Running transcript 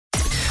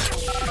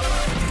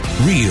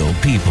Real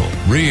people,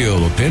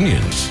 real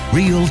opinions,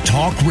 real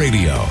talk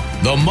radio.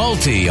 The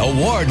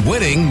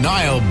multi-award-winning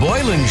Niall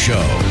Boylan Show.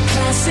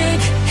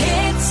 Classic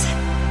hits.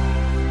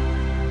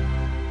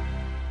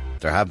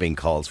 There have been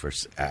calls for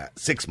a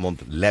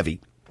 6-month levy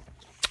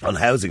on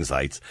housing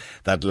sites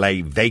that lay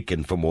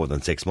vacant for more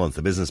than 6 months.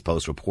 The Business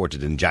Post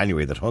reported in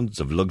January that hundreds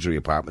of luxury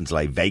apartments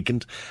lie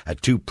vacant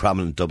at 2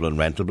 prominent Dublin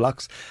rental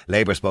blocks.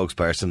 Labour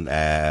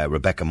spokesperson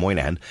Rebecca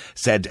Moynihan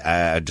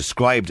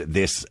described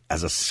this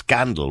as a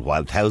scandal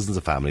while thousands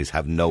of families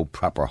have no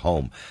proper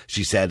home.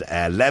 She said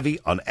a levy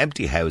on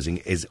empty housing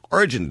is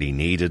urgently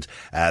needed.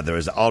 There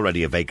is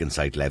already a vacant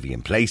site levy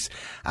in place,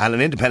 and an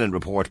independent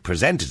report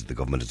presented to the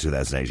government in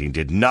 2018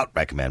 did not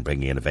recommend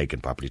bringing in a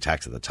vacant property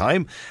tax at the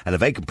time, and a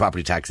vacant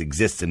property tax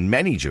exists in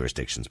many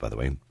jurisdictions, by the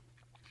way.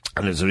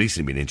 And it's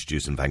recently been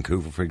introduced in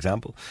Vancouver, for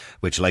example,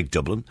 which, like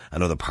Dublin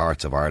and other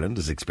parts of Ireland,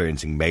 is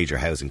experiencing major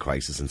housing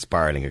crisis and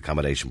spiralling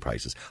accommodation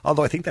prices.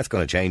 Although I think that's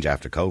going to change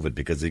after COVID,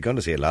 because you're going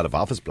to see a lot of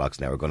office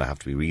blocks now are going to have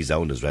to be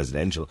rezoned as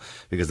residential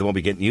because they won't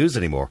be getting used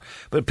anymore.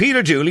 But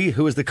Peter Dooley,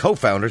 who is the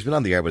co-founder, has been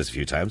on the air with us a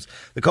few times,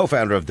 the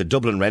co-founder of the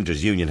Dublin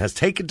Renters Union, has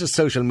taken to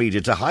social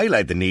media to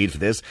highlight the need for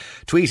this,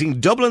 tweeting,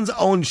 "Dublin's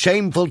own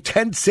shameful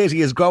tent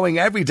city is growing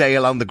every day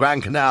along the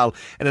Grand Canal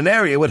in an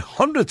area with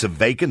hundreds of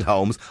vacant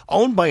homes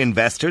owned by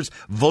investors,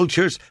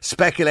 vultures,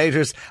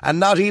 speculators, and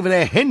not even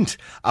a hint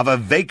of a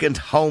vacant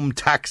home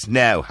tax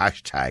now."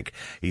 Hashtag.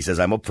 He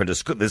says, "I'm up for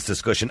this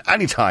discussion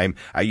anytime.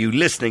 Are you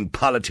listening,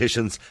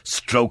 politicians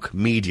stroke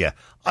media?"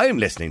 I am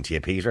listening to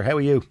you, Peter. How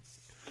are you?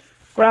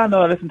 Well,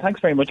 no, listen,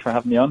 thanks very much for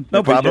having me on.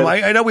 No problem.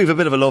 I know we have a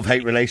bit of a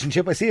love-hate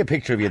relationship. I see a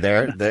picture of you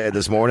there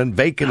this morning.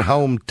 Vacant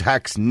home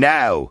tax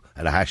now.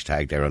 And a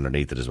hashtag there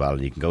underneath it as well.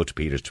 And you can go to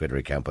Peter's Twitter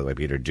account, by the way,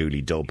 Peter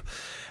Dooley Dub.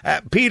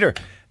 Peter,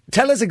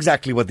 tell us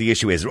exactly what the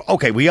issue is.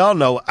 Okay, we all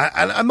know,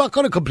 and I'm not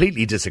going to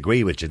completely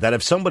disagree with you, that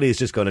if somebody is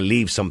just going to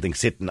leave something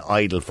sitting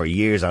idle for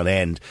years on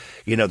end,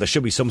 you know, there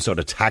should be some sort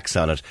of tax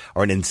on it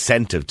or an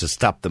incentive to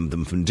stop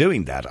them from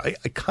doing that. I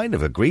kind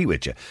of agree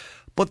with you.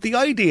 But the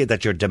idea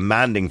that you're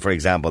demanding, for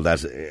example,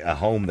 that a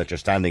home that you're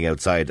standing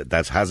outside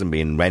that hasn't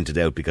been rented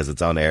out because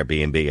it's on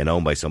Airbnb and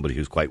owned by somebody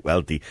who's quite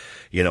wealthy,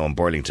 you know, on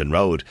Burlington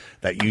Road,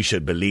 that you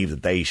should believe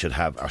that they should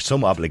have or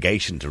some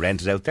obligation to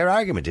rent it out. Their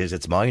argument is,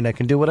 it's mine, I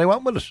can do what I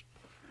want with it.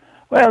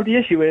 Well, the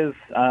issue is,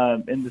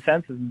 in the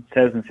census in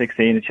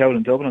 2016, it showed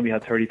in Dublin we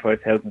had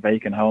 35,000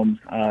 vacant homes.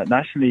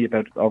 Nationally,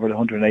 about over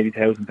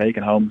 180,000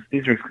 vacant homes.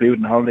 These are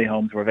excluding holiday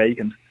homes were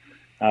vacant.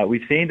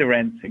 We've seen the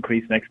rents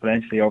increasing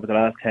exponentially over the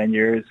last 10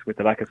 years with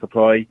the lack of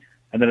supply.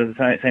 And then at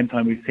the same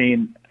time, we've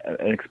seen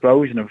an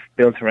explosion of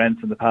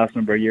build-to-rents in the past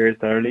number of years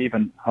that are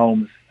leaving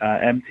homes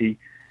empty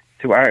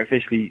to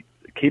artificially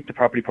keep the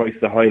property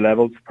prices at high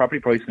levels. Property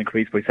prices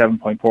increased by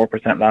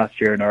 7.4% last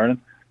year in Ireland.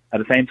 At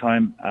the same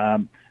time,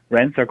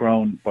 rents are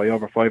grown by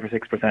over 5 or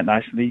 6%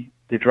 nationally.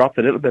 They dropped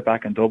a little bit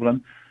back in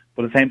Dublin.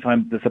 But at the same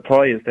time, the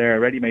supply is there,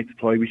 ready-made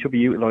supply. We should be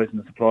utilising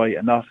the supply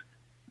and not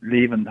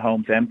leaving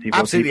homes empty.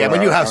 Absolutely. And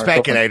when you have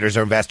speculators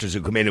or investors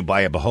who come in and buy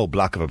a whole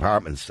block of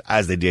apartments,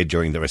 as they did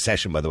during the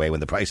recession, by the way,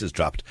 when the prices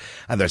dropped,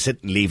 and they're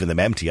sitting leaving them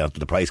empty until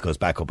the price goes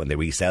back up and they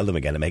resell them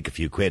again and make a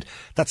few quid,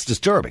 that's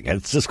disturbing and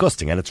it's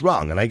disgusting and it's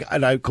wrong.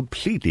 And I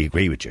completely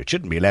agree with you. It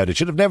shouldn't be allowed. It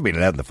should have never been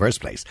allowed in the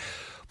first place.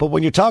 But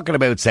when you're talking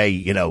about, say,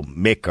 you know,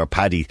 Mick or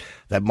Paddy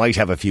that might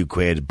have a few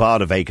quid,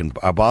 bought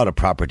a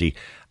property,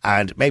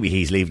 and maybe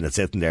he's leaving it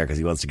sitting there because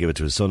he wants to give it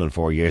to his son in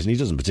 4 years and he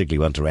doesn't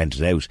particularly want to rent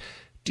it out,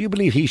 do you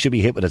believe he should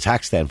be hit with a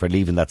tax then for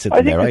leaving that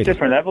sitting there? I think there's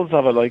different levels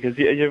of it. Like, as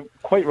you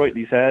quite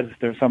rightly said,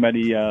 there's so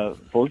many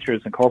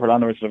vultures and corporate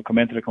landlords that have come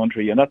into the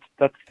country, and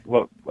that's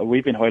what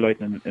we've been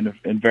highlighting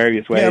in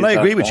various ways. Yeah, and I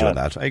agree with you on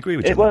that. I agree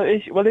with you.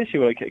 Well,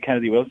 issue like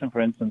Kennedy Wilson, for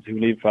instance, who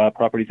leave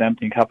properties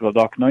empty in Capital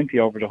Dock. 90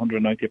 over the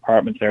 190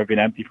 apartments there have been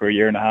empty for a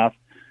year and a half.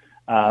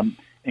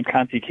 In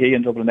Clancy Quay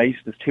in Dublin 8,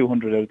 there's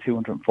 200 out of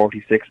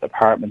 246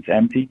 apartments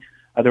empty.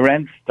 The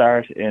rents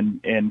start in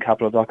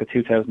Capital Dock at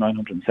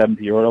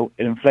 €2,970.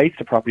 It inflates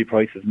the property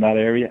prices in that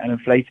area and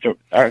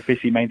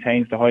artificially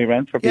maintains the high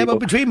rents for people. Yeah, but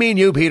between me and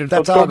you, Peter,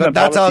 that's all going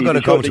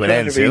to come to an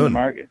end soon.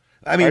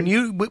 I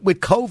mean, with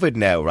COVID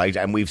now, right,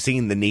 and we've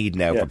seen the need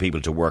now for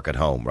people to work at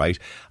home, right?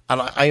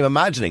 And I'm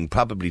imagining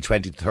probably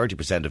 20 to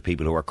 30% of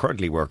people who are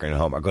currently working at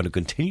home are going to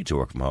continue to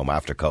work from home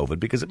after COVID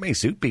because it may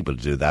suit people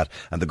to do that,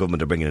 and the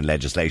government are bringing in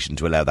legislation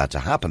to allow that to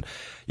happen.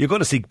 You're going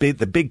to see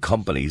the big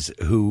companies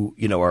who,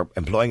 you know, are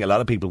employing a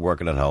lot of people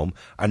working at home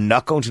are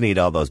not going to need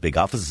all those big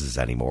offices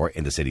anymore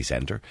in the city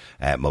centre,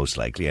 most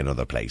likely, and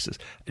other places.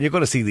 And you're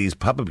going to see these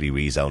probably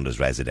rezoned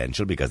as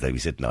residential because they'll be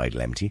sitting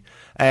idle empty.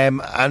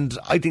 And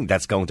I think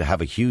that's going to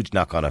have a huge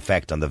knock-on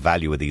effect on the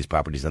value of these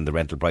properties and the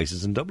rental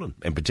prices in Dublin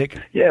in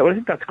particular. Yeah, well, I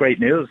think that's great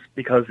news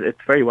because it's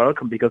very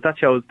welcome, because that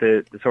shows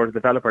the sort of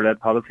developer-led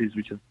policies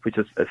which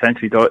has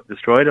essentially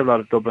destroyed a lot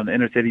of Dublin,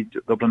 inner city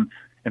Dublin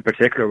in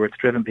particular, where it's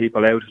driven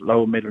people out,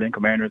 low and middle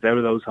income earners, out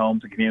of those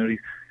homes and communities,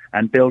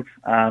 and built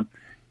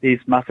these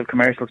massive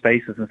commercial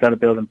spaces instead of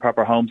building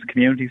proper homes and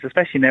communities.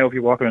 Especially now, if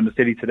you're walking around the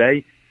city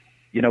today,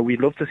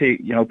 we'd love to see,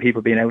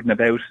 people being out and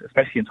about,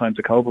 especially in times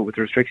of COVID with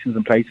the restrictions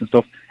in place and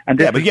stuff. And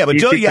but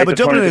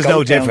Dublin is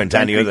no different to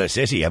any other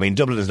city. I mean,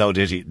 Dublin is no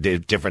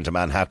different to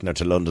Manhattan or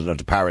to London or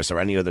to Paris or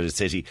any other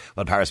city.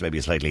 Well, Paris may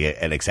be slightly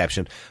an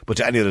exception, but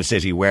to any other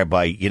city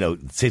whereby,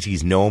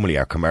 cities normally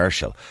are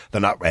commercial.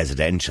 They're not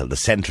residential. The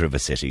centre of a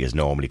city is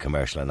normally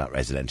commercial and not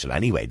residential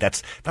anyway.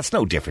 That's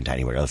no different to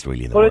anywhere else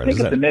really in the world, I think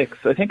it's a mix.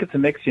 I think it's a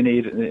mix you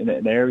need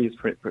in areas,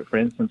 for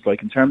instance,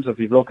 like in terms of, if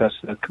you look at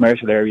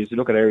commercial areas, you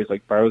look at areas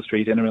like Barrow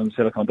Street, in around the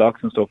Silicon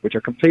Docks and stuff, which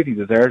are completely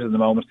deserted at the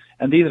moment.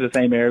 And these are the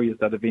same areas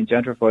that have been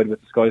gentrified with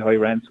the sky-high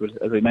rents, with,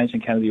 as I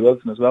mentioned, Kennedy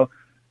Wilson as well.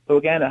 So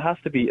again,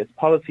 it's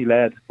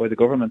policy-led by the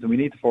government, and we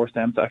need to force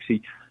them to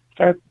actually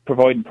start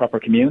providing proper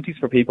communities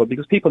for people,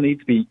 because people need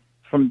to be,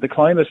 from the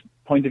climate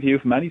point of view,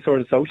 from any sort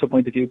of social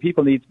point of view,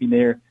 people need to be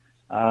near,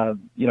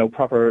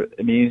 proper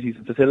amenities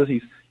and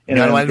facilities.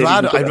 I'd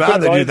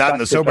rather do that in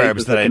the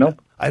suburbs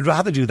I'd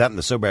rather do that in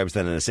the suburbs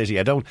than in a city.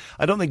 I don't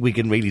think we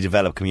can really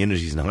develop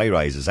communities in high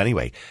rises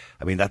anyway.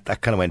 I mean, that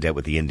kind of went out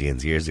with the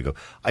Indians years ago.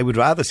 I would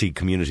rather see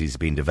communities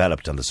being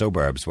developed on the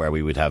suburbs where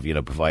we would have,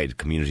 provide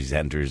community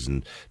centres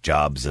and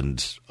jobs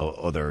and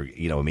other,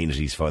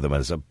 amenities for them.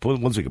 And so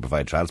once we could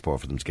provide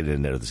transport for them to get in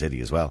and out of the city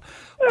as well.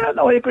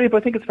 No, I agree, but I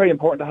think it's very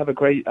important to have a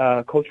great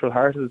cultural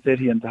heart of the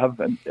city and to have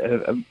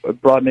a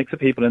broad mix of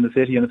people in the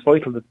city, and it's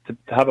vital to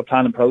have a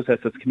planning process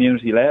that's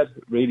community-led,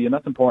 really, and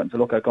that's important to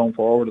look at going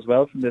forward as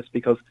well from this,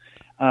 because,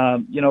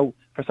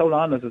 for so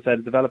long, as I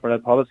said,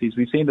 developer-led policies,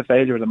 we've seen the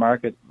failure of the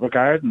market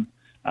regarding,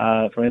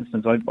 for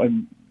instance, I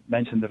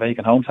mentioned the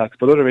vacant home tax,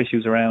 but other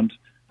issues around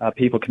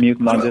people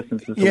commuting long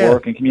distances to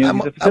work in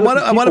communities. And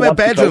what about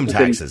bedroom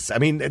taxes? I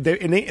mean, in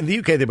the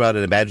UK they brought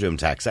in a bedroom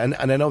tax, and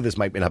I know this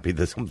might not be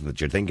something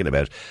that you're thinking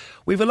about.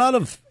 We've a lot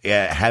of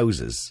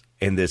houses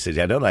in this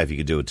city. I don't know if you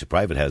could do it to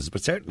private houses,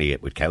 but certainly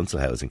with council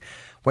housing,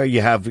 where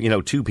you have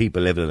two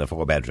people living in a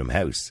 4-bedroom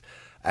house.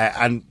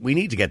 And we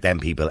need to get them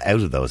people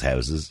out of those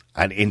houses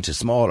and into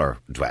smaller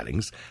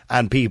dwellings,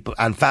 and people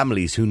and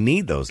families who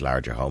need those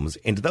larger homes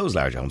into those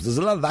larger homes. There's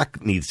a lot of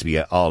that needs to be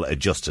all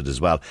adjusted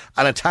as well,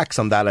 and a tax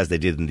on that, as they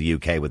did in the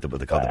UK with what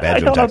they call the bedroom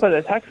tax. I don't know about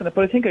a tax on it,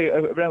 but I think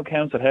around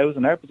council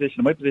housing, my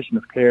position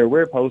is clear.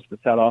 We're opposed to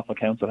sell off of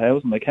council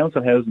housing. Like,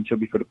 council housing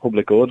should be for the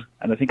public good,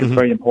 and I think it's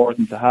very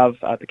important to have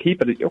to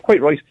keep it. You're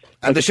quite right.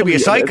 And there should be a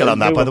cycle on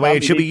that, by the way.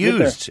 It should be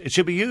used. It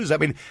should be used. I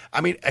mean,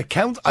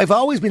 I've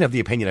always been of the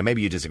opinion, and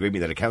maybe you disagree with me,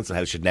 that a council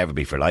house should never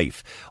be for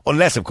life,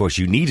 unless of course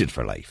you need it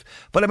for life.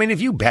 But I mean,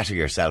 if you better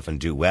yourself and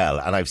do well,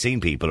 and I've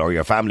seen people, or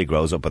your family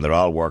grows up and they're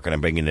all working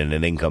and bringing in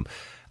an income,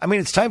 I mean,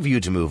 it's time for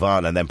you to move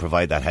on and then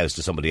provide that house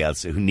to somebody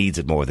else who needs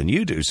it more than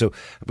you do. So,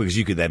 because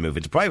you could then move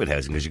into private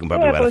housing because you can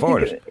probably well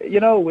afford it.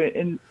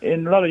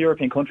 In a lot of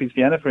European countries,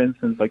 Vienna, for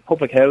instance, like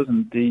public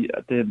housing,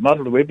 the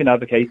model that we've been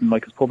advocating,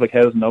 like, is public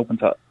housing open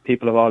to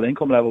people of all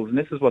income levels, and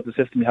this is what the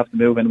system you have to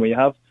move in, where you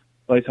have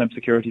lifetime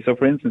security. So,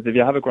 for instance, if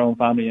you have a grown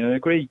family, and I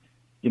agree,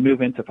 you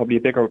move into probably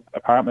a bigger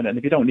apartment, and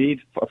if you don't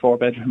need a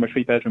 4-bedroom or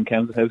 3-bedroom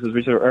council houses,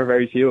 which are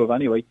very few of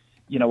anyway,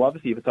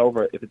 obviously if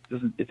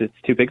it's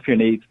too big for your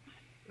needs,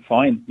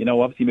 fine.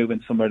 Obviously move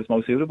into somewhere that's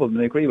most suitable, and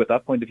I agree with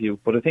that point of view.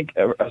 But I think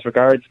as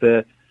regards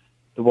the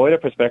wider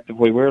perspective,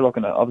 we were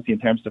looking at, obviously, in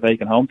terms of the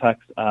vacant home tax,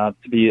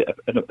 to be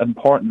an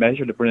important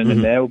measure to bring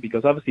in now,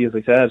 because obviously, as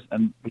I said,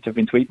 and which I've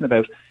been tweeting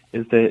about,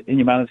 is the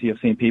inhumanity of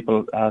seeing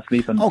people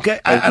sleeping. Okay,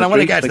 and I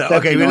want to guess that.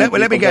 Okay,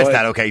 let me guess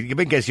that. Okay, you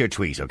can guess your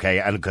tweet. Okay,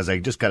 and because I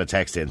just got a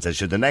text in, says,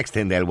 should the next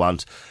thing they'll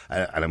want,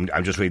 and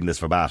I'm just reading this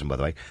verbatim, by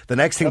the way, the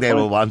next thing they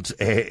will want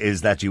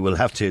is that you will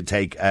have to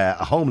take a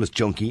homeless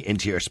junkie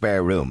into your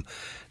spare room.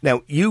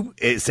 Now, you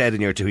said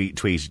in your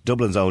tweet,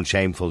 Dublin's own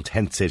shameful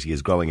tent city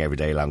is growing every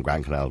day along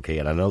Grand Canal Quay,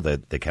 and I know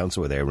that the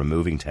council were there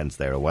removing tents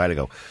there a while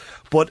ago.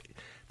 But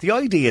the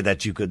idea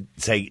that you could,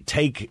 say,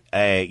 take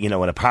an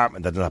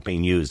apartment that's not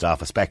being used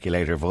off a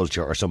speculator,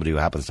 vulture, or somebody who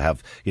happens to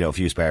have a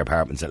few spare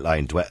apartments that lie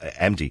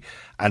empty,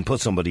 and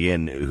put somebody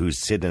in who's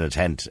sitting in a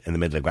tent in the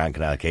middle of Grand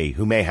Canal Quay,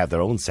 who may have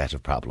their own set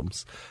of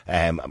problems.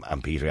 And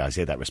Peter, I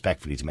say that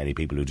respectfully to many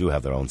people who do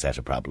have their own set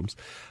of problems.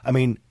 I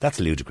mean,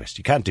 that's ludicrous.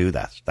 You can't do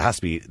that. There has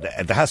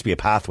to be a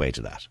pathway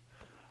to that.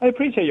 I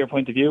appreciate your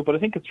point of view, but I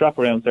think it's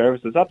wraparound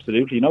services.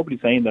 Absolutely,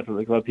 nobody's saying that,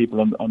 like, a lot of people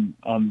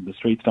on the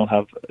streets don't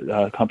have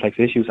complex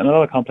issues, and a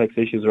lot of complex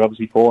issues are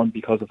obviously formed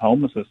because of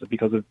homelessness,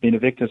 because of being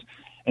evicted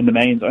in the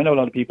mains. I know a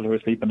lot of people who are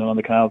sleeping on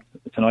the canal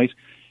tonight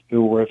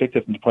who were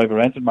evicted from the private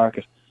rented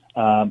market,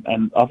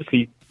 and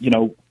obviously,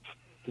 the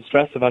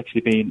stress of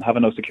actually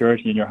having no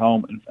security in your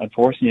home and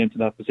forcing you into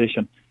that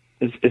position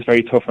is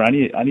very tough for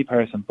any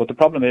person. But the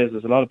problem is,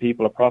 a lot of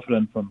people are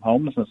profiting from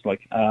homelessness,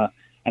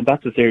 and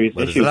that's a serious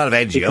issue. There's a lot of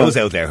NGOs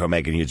out there who are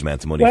making huge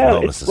amounts of money from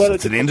homelessness.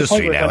 It's an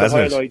industry now,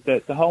 hasn't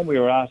it? The home we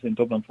were at in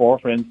Dublin 4,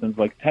 for instance,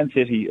 like, Tent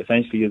City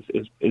essentially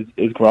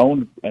is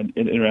grown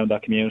in around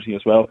that community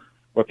as well,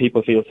 where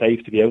people feel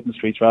safe to be out in the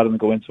streets rather than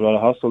go into a lot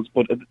of hostels.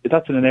 But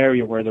that's in an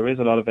area where there is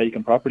a lot of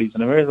vacant properties,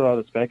 and there is a lot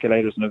of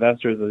speculators and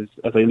investors,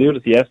 as I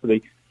alluded to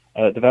yesterday,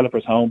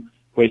 developers' home,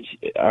 which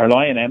are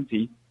lying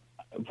empty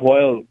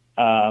while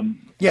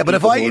Yeah, but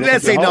if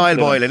let's say Niall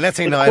Boylan, It's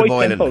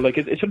quite simple. Like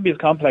it shouldn't be as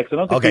complex. I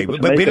don't think okay,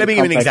 but let me give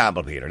you an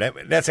example, Peter.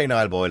 Let's say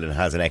Niall Boylan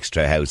has an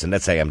extra house, and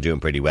let's say I'm doing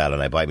pretty well,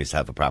 and I buy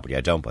myself a property.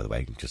 I don't, by the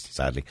way, just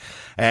sadly.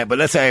 But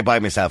let's say I buy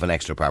myself an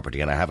extra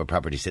property, and I have a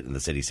property sitting in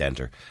the city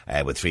centre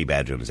with 3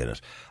 bedrooms in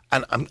it,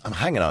 and I'm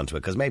hanging on to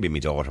it because maybe my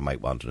daughter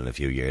might want it in a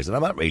few years, and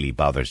I'm not really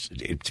bothered,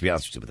 to be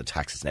honest with you, with the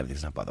taxes and everything.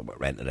 It's not bothered with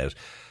renting it out.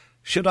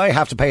 Should I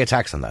have to pay a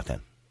tax on that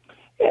then?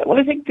 Yeah, well,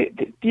 I think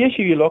the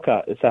issue you look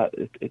at is that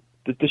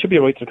there should be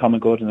a right to the common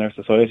good in our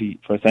society.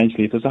 For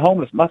essentially, if there's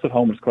a massive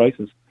homeless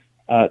crisis,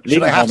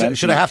 should I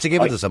have to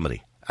give it to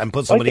somebody and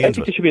put somebody into it? I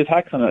think there should be a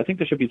tax on it. I think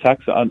there should be a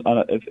tax on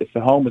it if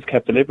the home is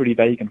kept deliberately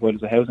vacant while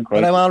there's a housing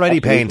crisis. But I'm already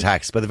paying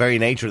tax by the very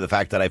nature of the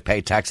fact that I've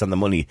paid tax on the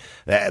money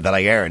that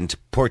I earned to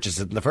purchase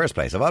it in the first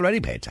place. I've already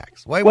paid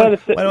tax. Why do I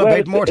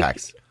pay more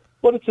tax?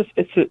 Well,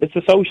 it's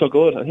a social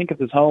good. I think if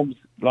there's homes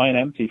lying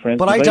empty, for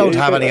instance. But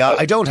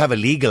I don't have a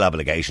legal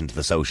obligation to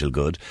the social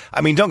good.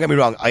 I mean, don't get me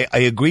wrong. I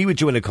agree with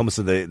you when it comes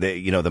to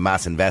the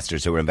mass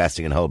investors who are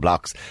investing in whole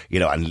blocks,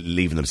 and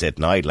leaving them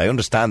sitting idle. I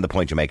understand the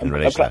point you're making in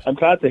relation to that. I'm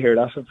glad to hear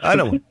that. I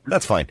know,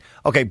 that's fine.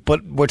 Okay,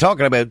 but we're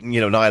talking about,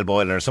 Niall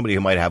Boylan or somebody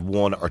who might have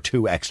 1 or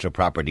 2 extra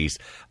properties,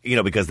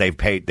 because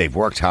they've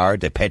worked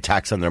hard, they've paid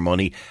tax on their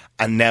money,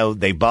 and now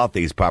they bought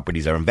these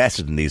properties or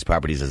invested in these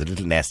properties as a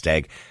little nest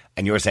egg.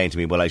 And you're saying to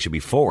me, well, I should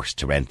be forced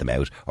to rent them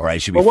out, or I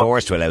should be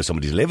forced to allow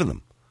somebody to live in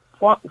them.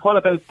 What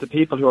about the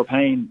people who are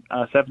paying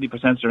 70%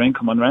 of their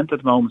income on rent at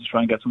the moment to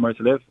try and get somewhere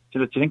to live? Do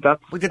you think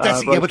that's...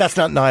 but that's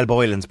not Niall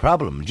Boylan's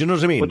problem. Do you know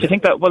what I mean? But do you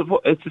think that...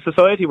 Well, it's the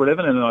society we're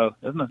living in, Niall,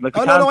 isn't it? Like,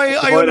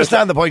 I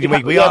understand the point you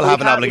make. We all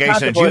have an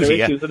obligation and duty,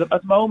 yeah. At the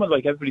moment,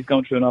 everybody's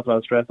going through an awful lot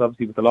of stress,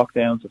 obviously, with the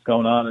lockdowns that's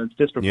going on, and it's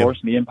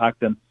disproportionately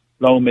impacting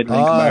low and middle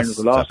income earners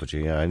a lot.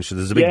 And so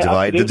there's a big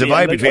divide. The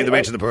divide between the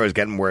rich and the poor is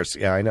getting worse.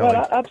 Yeah, I know.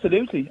 Well,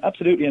 absolutely,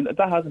 and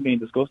that hasn't been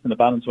discussed in a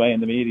balanced way in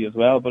the media as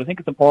well. But I think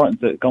it's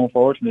important that going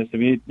forward from this,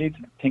 we need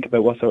to think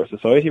about what sort of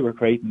society we're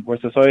creating. Where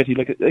society,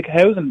 like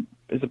housing,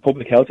 is a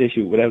public health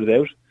issue without a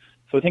doubt.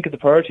 So I think it's a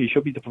priority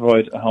should be to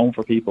provide a home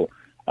for people.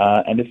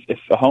 And if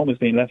a home is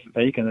being left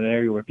vacant in an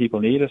area where people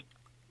need it,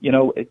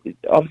 it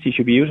obviously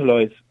should be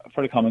utilised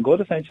for the common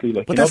good, essentially.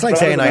 But that's like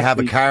saying I have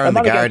a car in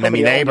the garden and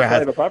my neighbour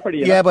has...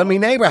 Yeah, but my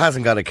neighbour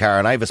hasn't got a car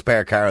and I have a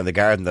spare car in the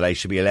garden that he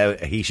should be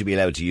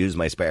allowed to use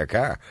my spare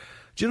car.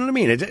 Do you know what I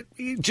mean? Do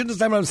you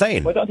understand what I'm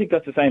saying? Well, I don't think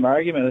that's the same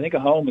argument. I think a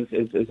home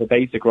is a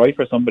basic right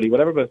for somebody.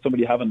 Whatever about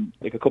somebody having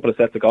a couple of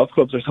sets of golf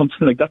clubs or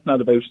something, that's not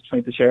about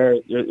trying to share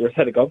your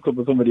set of golf clubs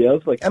with somebody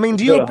else. I mean,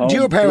 do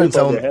your parents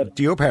own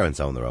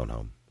their own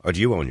home? Or do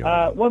you own your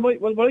own? Well,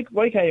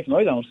 where I came from,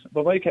 I don't.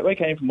 But where I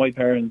came from, my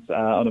parents,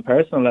 on a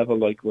personal level,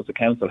 was a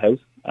council house.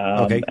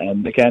 Okay.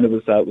 And again, it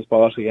was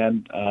bought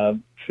again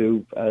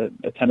through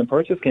a tenant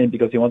purchase scheme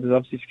because they wanted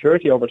obviously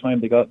security over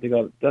time. They got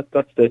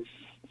that's the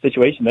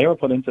situation they were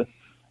put into.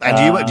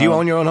 And do you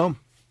own your own home?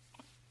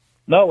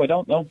 No, I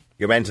don't. No.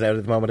 You're renting out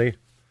at the moment, are you?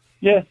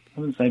 Yeah,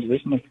 I'm in the same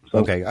position. So.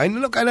 Okay, I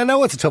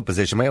know it's a tough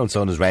position. My own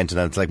son is renting,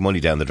 and it's like money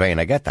down the drain.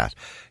 I get that.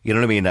 You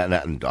know what I mean?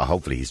 And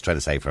hopefully he's trying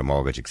to save for a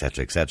mortgage,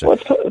 etc., etc.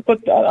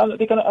 But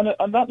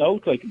on that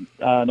note,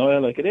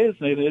 Noel, it is.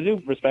 And I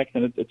do respect,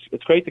 and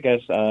it's great to get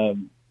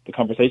the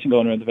conversation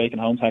going around the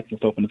vacant home tax and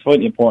stuff. And it's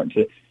vitally important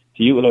to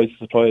utilise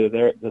the supply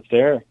that's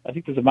there. I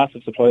think there's a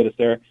massive supply that's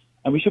there,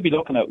 and we should be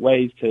looking at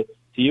ways to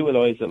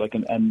utilise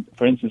it, and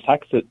for instance,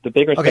 tax it, the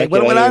bigger... Okay,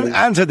 well,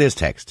 answer this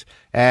text.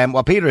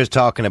 What Peter is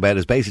talking about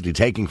is basically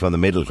taking from the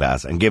middle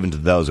class and giving to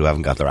those who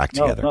haven't got their act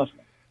together. No,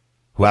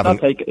 who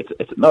haven't...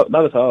 not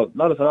at all.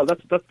 Not at all.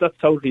 That's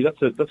totally...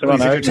 That's a wrong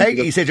argument.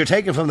 He said you're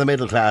taking from the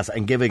middle class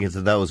and giving it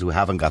to those who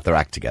haven't got their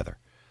act together.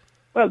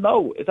 Well,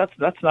 no, that's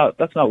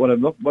not what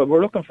I'm looking... What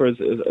we're looking for is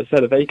a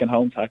set of vacant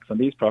home tax on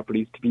these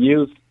properties to be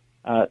used,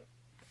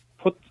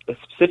 put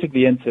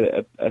specifically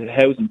into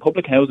a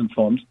public housing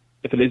fund,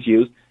 if it is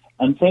used.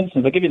 And for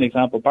instance, I'll give you an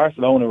example.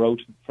 Barcelona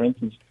wrote, for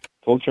instance,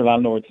 vulture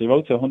landlords. They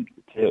wrote to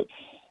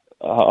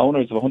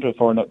owners of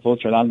 104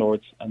 vulture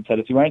landlords and said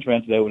if they weren't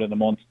rented out within a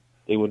month,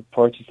 they would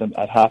purchase them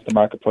at half the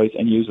market price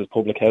and use as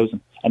public housing.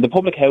 And the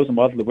public housing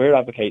model that we're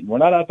advocating, we're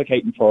not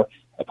advocating for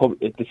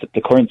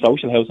the current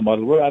social housing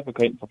model. We're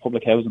advocating for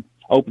public housing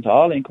open to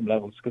all income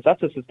levels because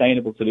that's a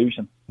sustainable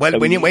solution. Well,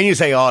 when you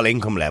say all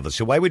income levels,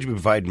 so why would you be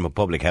providing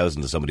public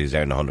housing to somebody who's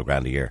earning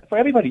 $100,000 a year? For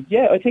everybody,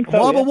 yeah, I think so.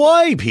 Well, but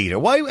why, Peter?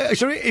 Why?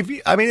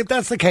 If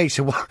that's the case,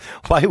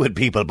 why would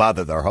people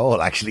bother their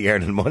whole actually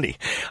earning money?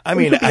 I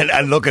mean,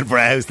 and looking for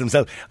a house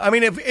themselves. I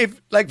mean,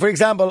 if for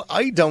example,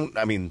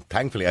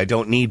 thankfully, I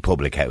don't need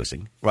public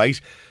housing, right?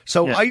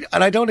 So yeah.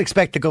 I don't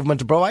expect the government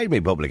to provide me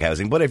public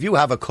housing, but if you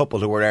have a couple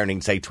who are earning,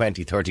 say,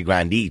 20, 30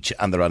 grand each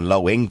and they're on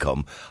low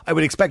income, I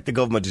would expect the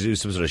government to do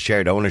some sort of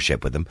shared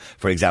ownership with them,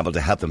 for example, to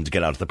help them to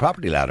get onto the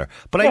property ladder.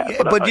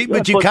 But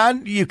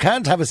you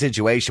can't have a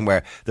situation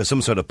where there's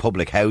some sort of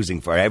public housing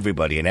for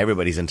everybody and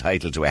everybody's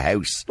entitled to a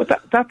house. But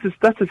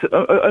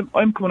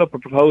I'm coming up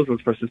with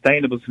proposals for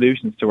sustainable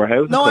solutions to our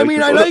housing. No,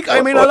 crisis. I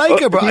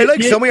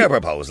like some of your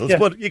proposals,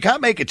 but you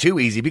can't make it too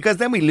easy because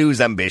then we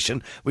lose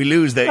ambition, we We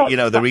lose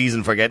the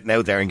reason for getting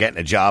out there and getting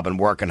a job and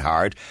working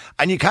hard.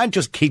 And you can't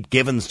just keep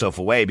giving stuff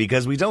away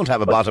because we don't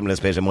have a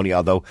bottomless pit of money,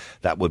 although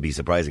that would be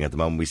surprising at the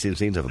moment. We still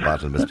seem to have a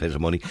bottomless pit of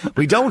money.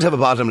 We don't have a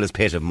bottomless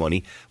pit of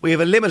money. We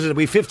have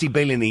we have 50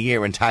 billion a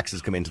year in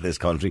taxes come into this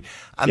country,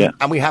 and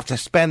we have to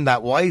spend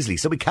that wisely.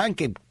 So we can't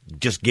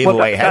just give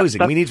away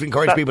housing. We need to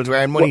encourage people to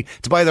earn money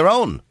to buy their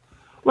own.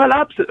 Well,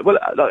 absolutely. Well,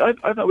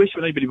 I've no issue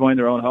with anybody buying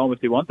their own home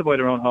if they want to buy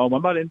their own home.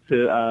 I'm not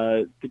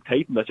into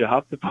dictating that you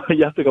have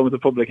to go into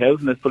public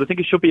housing list, but I think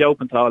it should be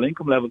open to all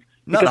income levels.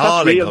 Not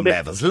all income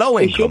levels, low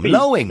income.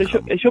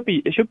 It should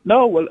be.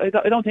 No, well,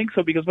 I don't think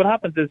so, because what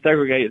happens is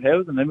segregated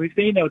housing, and we've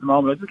seen now at the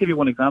moment. I'll just give you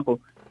one example.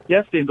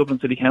 Yesterday in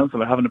Dublin City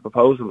Council, are having a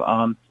proposal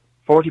on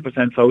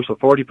 40% social,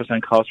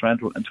 40% cost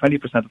rental, and 20%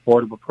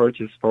 affordable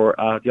purchase for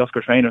the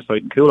Oscar Traynor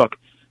site in Coolock.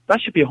 That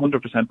should be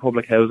 100%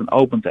 public housing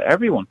open to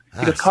everyone,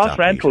 because cost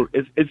rental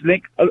is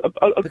linked.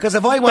 Because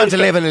if I want to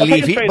live in a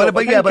leafy,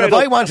 if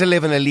I want to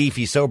live in a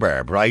leafy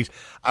suburb, right,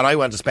 and I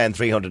want to spend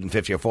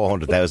 350 or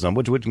 400,000 on,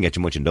 which wouldn't get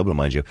you much in Dublin,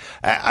 mind you,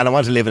 and I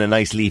want to live in a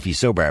nice leafy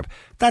suburb,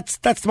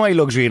 that's my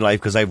luxury in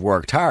life because I've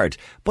worked hard.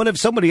 But if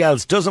somebody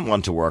else doesn't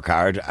want to work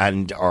hard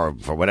or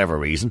for whatever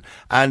reason,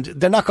 and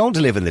they're not going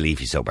to live in the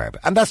leafy suburb,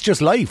 and that's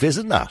just life,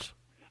 isn't that?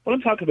 Well,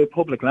 I'm talking about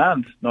public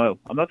land, Niall.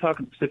 I'm not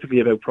talking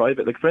specifically about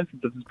private. Like, for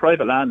instance, if there's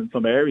private land in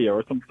some area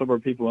or some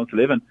suburb people want to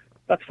live in,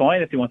 that's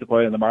fine if they want to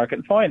buy it on the market,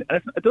 it's fine.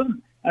 And it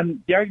doesn't.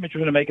 And the argument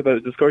you're trying to make about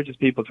it discourages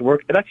people to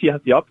work, it actually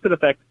has the opposite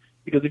effect,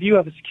 because if you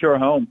have a secure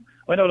home,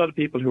 I know a lot of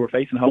people who are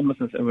facing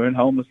homelessness and were in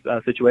homeless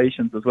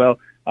situations as well,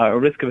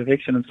 or risk of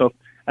eviction and stuff,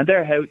 and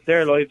their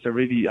lives are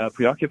really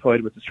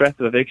preoccupied with the stress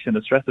of eviction,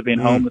 the stress of being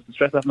homeless, the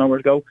stress of having nowhere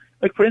to go.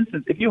 Like, for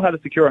instance, if you had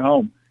a secure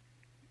home,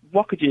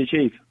 what could you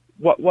achieve?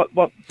 What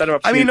better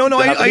opportunity?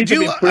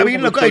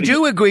 I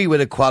do agree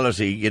with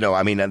equality, and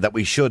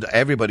that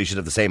everybody should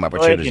have the same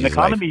opportunities in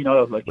economy,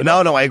 life.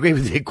 I agree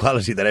with the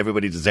equality that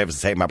everybody deserves the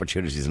same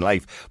opportunities in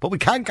life, but we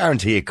can't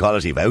guarantee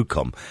equality of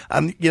outcome.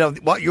 And,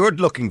 what you're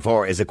looking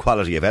for is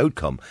equality of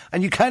outcome,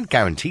 and you can't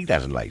guarantee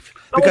that in life.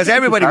 Because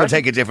everybody will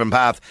take a different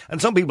path,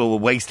 and some people will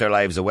waste their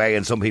lives away,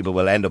 and some people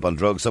will end up on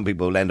drugs, some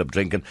people will end up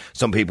drinking,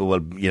 some people will,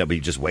 be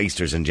just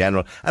wasters in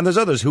general, and there's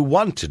others who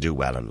want to do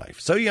well in life.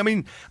 So,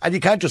 and you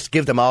can't just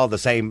give them all the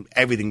same,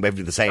 everything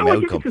the same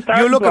outcome.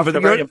 You're looking for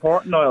very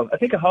important, Niall. I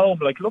think a home,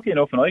 lucky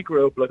enough, when I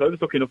grew up, I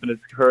was lucky enough in a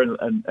secure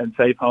and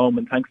safe home,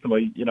 and thanks to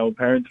my,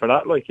 parents for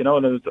that, and I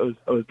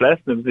was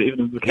blessed. And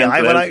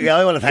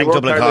I want to thank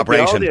Dublin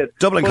Corporation.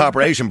 Dublin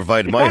Corporation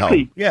provided my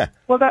home. Yeah.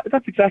 Well,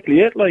 that's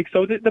exactly it.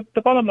 So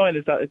the bottom line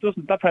is that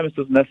that premise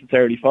doesn't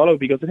necessarily follow,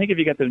 because I think if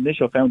you get the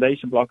initial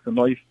foundation blocks in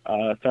life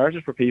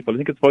started for people, I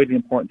think it's vitally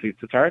important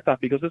to start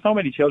that, because there's so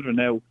many children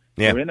now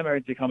who are in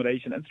emergency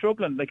accommodation and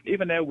struggling.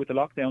 Even now with the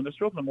lockdown, they're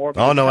struggling more.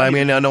 Oh no,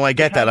 I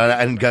get that,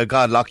 and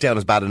God, lockdown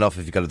is bad enough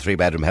if you've got a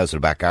 3-bedroom house with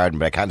a back garden,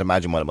 but I can't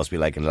imagine what it must be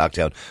like in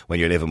lockdown when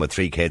you're living with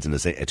 3 kids in a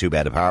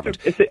 2-bed apartment.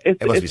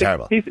 It must be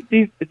terrible.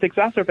 It's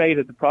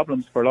exacerbated the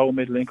problems for low and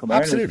middle income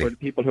earners, for the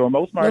people who are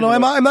most marginalised. No,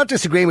 I'm not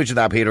disagreeing with you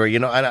that, Peter.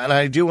 And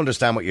I do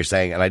understand what you're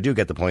saying, and I do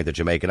get the point that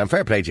you're making. And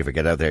fair play to you for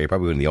getting out there. You're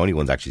probably one of the only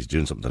ones actually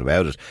doing something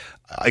about it.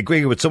 I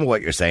agree with some of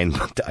what you're saying,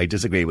 but I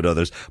disagree with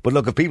others. But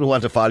look, if people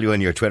want to follow you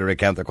on your Twitter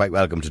account, they're quite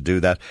welcome to do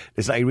that.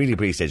 Listen, I really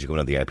appreciate you coming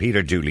on the air.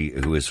 Peter Dooley,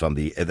 who is from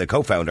the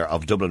co-founder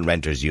of Dublin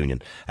Renters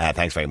Union.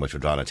 Thanks very much for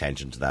drawing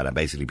attention to that. And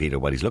basically, Peter,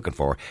 what he's looking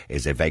for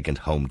is a vacant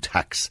home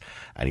tax,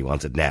 and he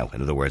wants it now.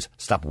 In other words,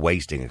 stop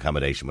wasting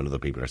accommodation when other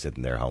people are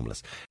sitting there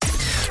homeless.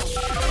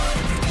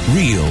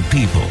 Real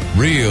people,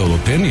 real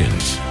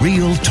opinions,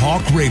 real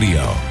talk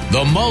radio.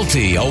 The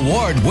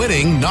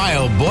multi-award-winning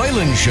Niall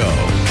Boylan Show.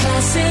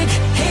 Classic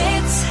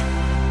hits.